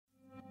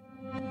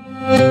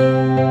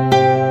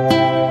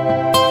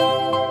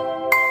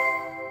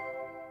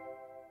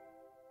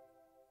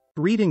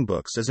Reading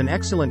books is an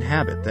excellent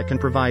habit that can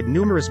provide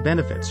numerous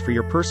benefits for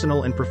your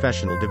personal and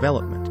professional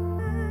development.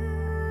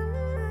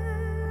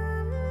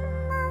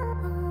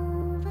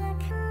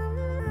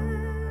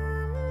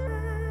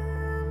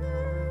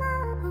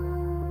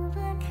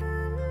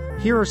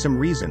 Here are some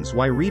reasons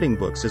why reading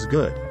books is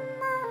good.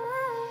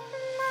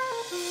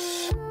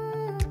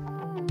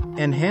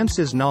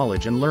 Enhances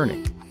knowledge and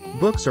learning.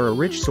 Books are a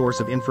rich source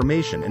of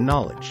information and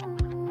knowledge.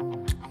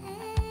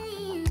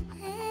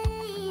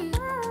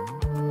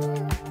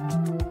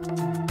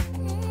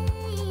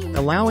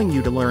 Allowing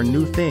you to learn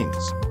new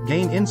things,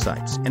 gain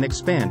insights, and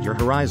expand your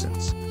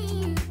horizons.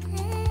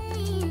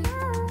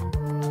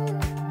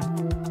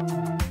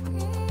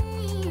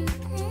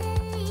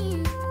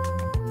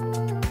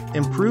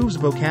 Improves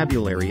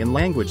vocabulary and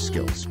language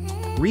skills.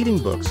 Reading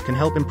books can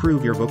help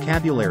improve your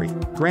vocabulary,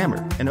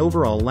 grammar, and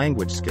overall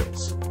language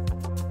skills.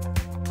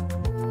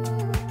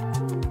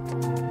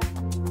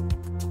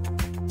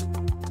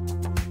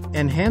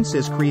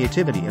 Enhances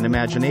creativity and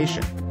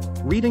imagination.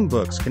 Reading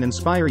books can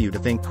inspire you to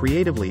think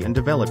creatively and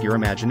develop your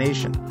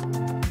imagination.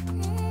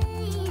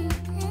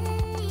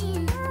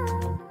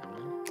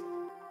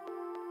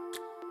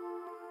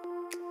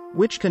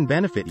 Which can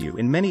benefit you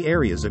in many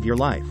areas of your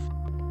life.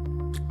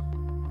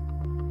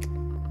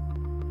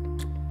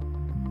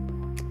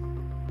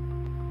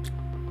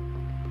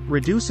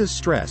 Reduces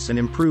stress and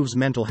improves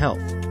mental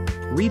health.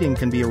 Reading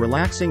can be a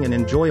relaxing and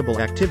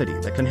enjoyable activity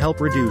that can help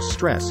reduce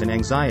stress and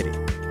anxiety.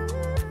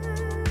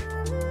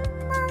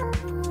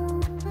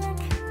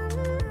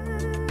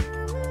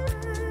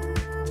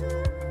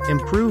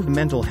 Improve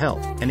mental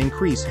health and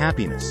increase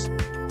happiness.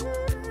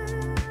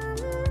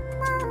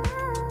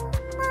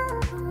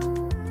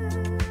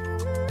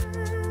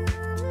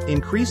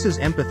 Increases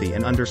empathy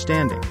and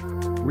understanding.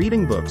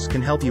 Reading books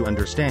can help you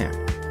understand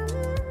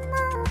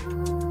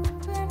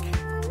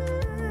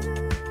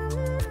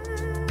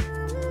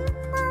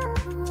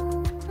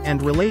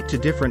and relate to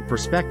different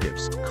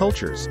perspectives,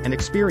 cultures, and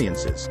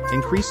experiences,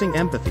 increasing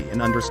empathy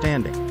and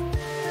understanding.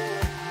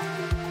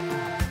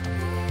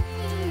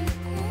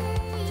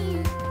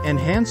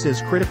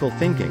 Enhances critical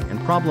thinking and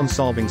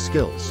problem-solving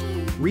skills.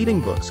 Reading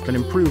books can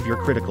improve your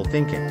critical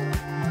thinking.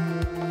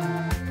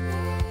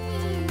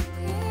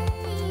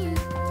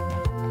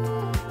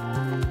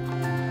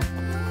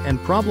 And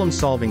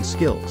problem-solving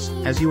skills,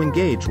 as you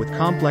engage with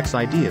complex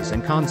ideas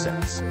and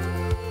concepts.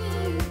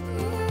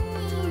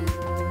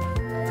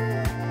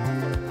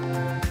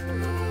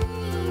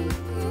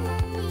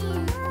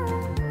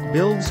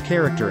 Builds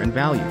character and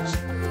values.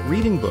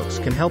 Reading books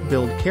can help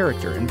build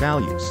character and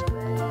values.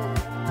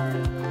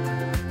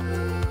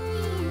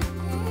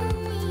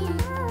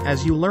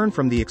 As you learn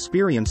from the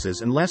experiences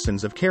and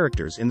lessons of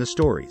characters in the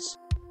stories.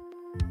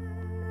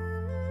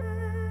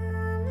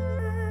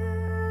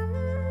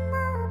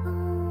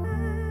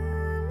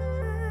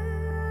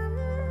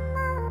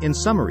 In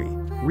summary,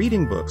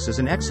 reading books is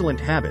an excellent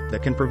habit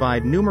that can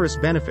provide numerous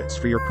benefits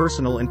for your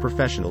personal and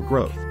professional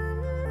growth.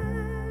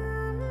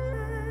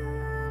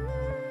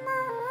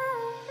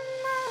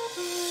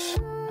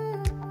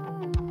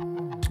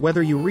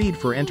 Whether you read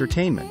for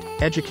entertainment,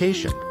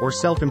 education, or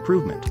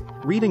self-improvement,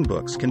 reading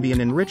books can be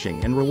an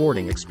enriching and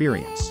rewarding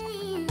experience.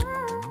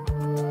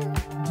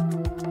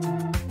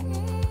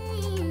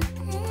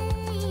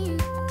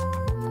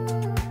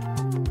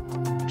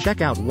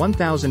 Check out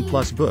 1,000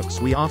 plus books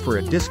we offer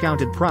at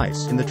discounted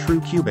price in the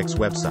Truecubix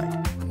website.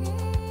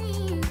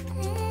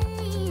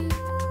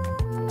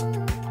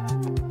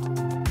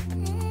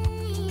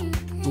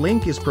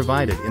 Link is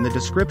provided in the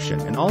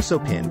description and also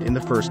pinned in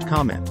the first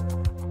comment.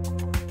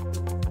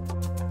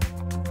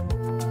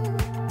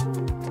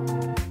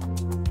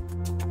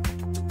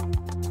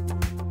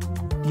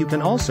 You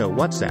can also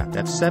WhatsApp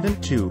at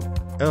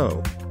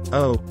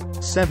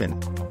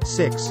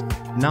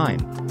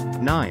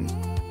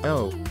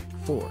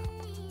 72007699904.